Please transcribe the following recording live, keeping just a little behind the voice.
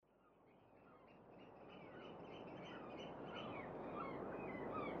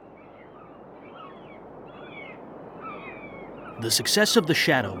The success of The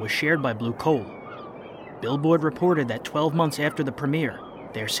Shadow was shared by Blue Coal. Billboard reported that 12 months after the premiere,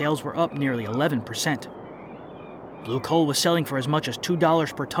 their sales were up nearly 11%. Blue Coal was selling for as much as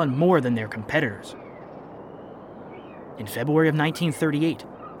 $2 per ton more than their competitors. In February of 1938,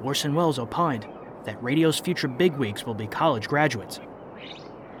 Orson Welles opined that radio's future bigwigs will be college graduates.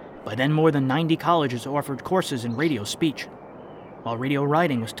 By then, more than 90 colleges offered courses in radio speech, while radio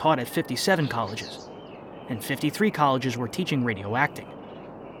writing was taught at 57 colleges, and 53 colleges were teaching radio acting.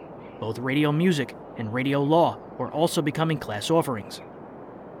 Both radio music and radio law were also becoming class offerings.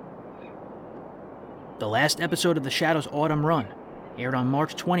 The last episode of The Shadow's autumn run aired on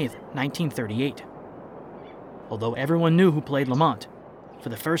March 20th, 1938. Although everyone knew who played Lamont, for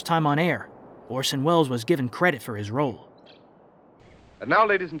the first time on air, Orson Welles was given credit for his role. And now,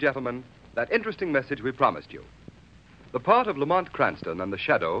 ladies and gentlemen, that interesting message we promised you. The part of Lamont Cranston and The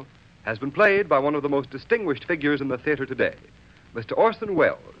Shadow has been played by one of the most distinguished figures in the theater today, Mr. Orson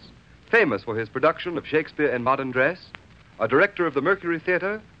Welles, famous for his production of Shakespeare in Modern Dress, a director of the Mercury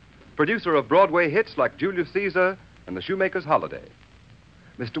Theater, producer of Broadway hits like Julius Caesar and The Shoemaker's Holiday.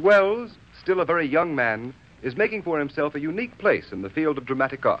 Mr. Welles, still a very young man, is making for himself a unique place in the field of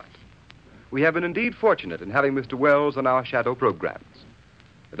dramatic art. We have been indeed fortunate in having Mr. Welles on our Shadow programs.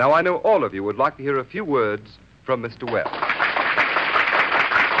 But now I know all of you would like to hear a few words from Mr. Welles.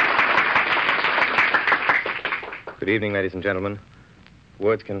 Good evening, ladies and gentlemen.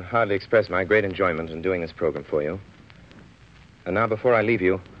 Words can hardly express my great enjoyment in doing this program for you. And now, before I leave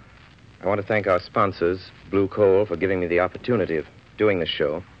you, I want to thank our sponsors, Blue Coal, for giving me the opportunity of doing this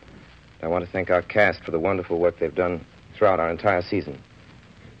show. I want to thank our cast for the wonderful work they've done throughout our entire season.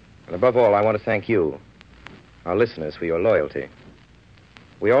 And above all, I want to thank you, our listeners, for your loyalty.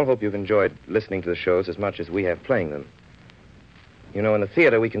 We all hope you've enjoyed listening to the shows as much as we have playing them. You know, in the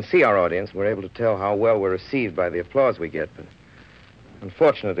theater, we can see our audience. We're able to tell how well we're received by the applause we get. But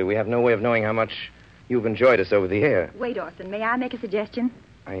unfortunately, we have no way of knowing how much you've enjoyed us over the air. Wait, Orson, may I make a suggestion?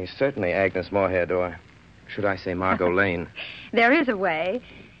 Certainly, Agnes Moorehead, or should I say Margot Lane. There is a way.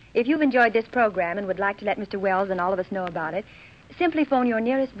 If you've enjoyed this program and would like to let Mr. Welles and all of us know about it, simply phone your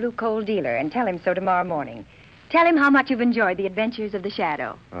nearest Blue Coal dealer and tell him so tomorrow morning. Tell him how much you've enjoyed the adventures of The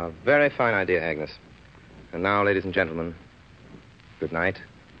Shadow. A very fine idea, Agnes. And now, ladies and gentlemen, good night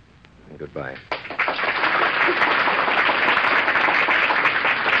and goodbye.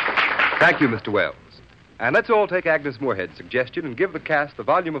 Thank you, Mr. Welles. And let's all take Agnes Moorehead's suggestion and give the cast the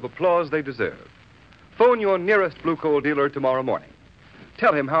volume of applause they deserve. Phone your nearest Blue Coal dealer tomorrow morning.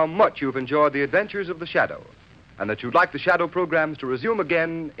 Tell him how much you've enjoyed the adventures of The Shadow, and that you'd like the Shadow programs to resume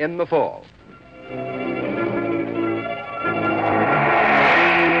again in the fall.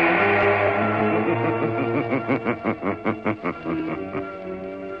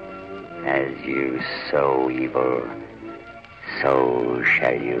 As you sow evil, so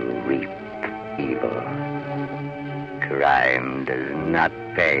shall you reap evil. Crime does not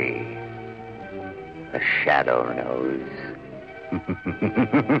pay. The Shadow knows.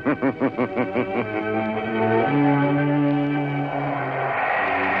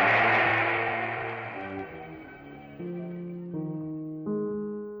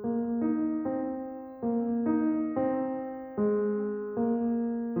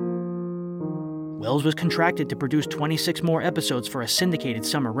 Welles was contracted to produce 26 more episodes for a syndicated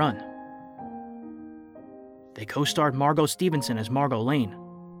summer run. They co-starred Margot Stevenson as Margot Lane.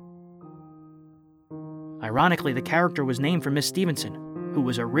 Ironically, the character was named for Miss Stevenson, who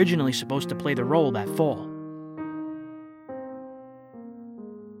was originally supposed to play the role that fall.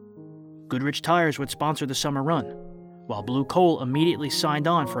 Goodrich Tires would sponsor the summer run, while Blue Coal immediately signed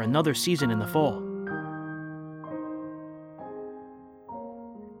on for another season in the fall.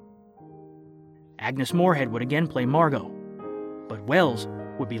 Agnes Moorehead would again play Margot, but Welles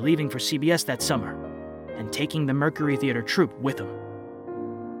would be leaving for CBS that summer and taking the Mercury Theater troupe with him.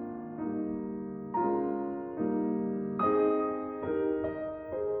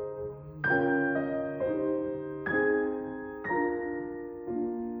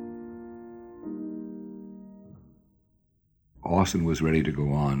 Orson was ready to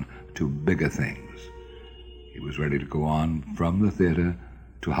go on to bigger things. He was ready to go on from the theater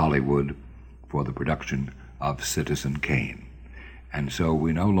to Hollywood for the production of Citizen Kane. And so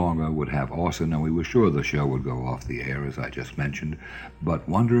we no longer would have Orson, and we were sure the show would go off the air, as I just mentioned, but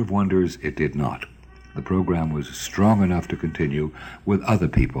wonder of wonders, it did not. The program was strong enough to continue with other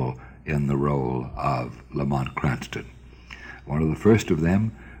people in the role of Lamont Cranston. One of the first of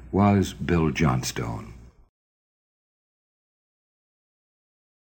them was Bill Johnstone.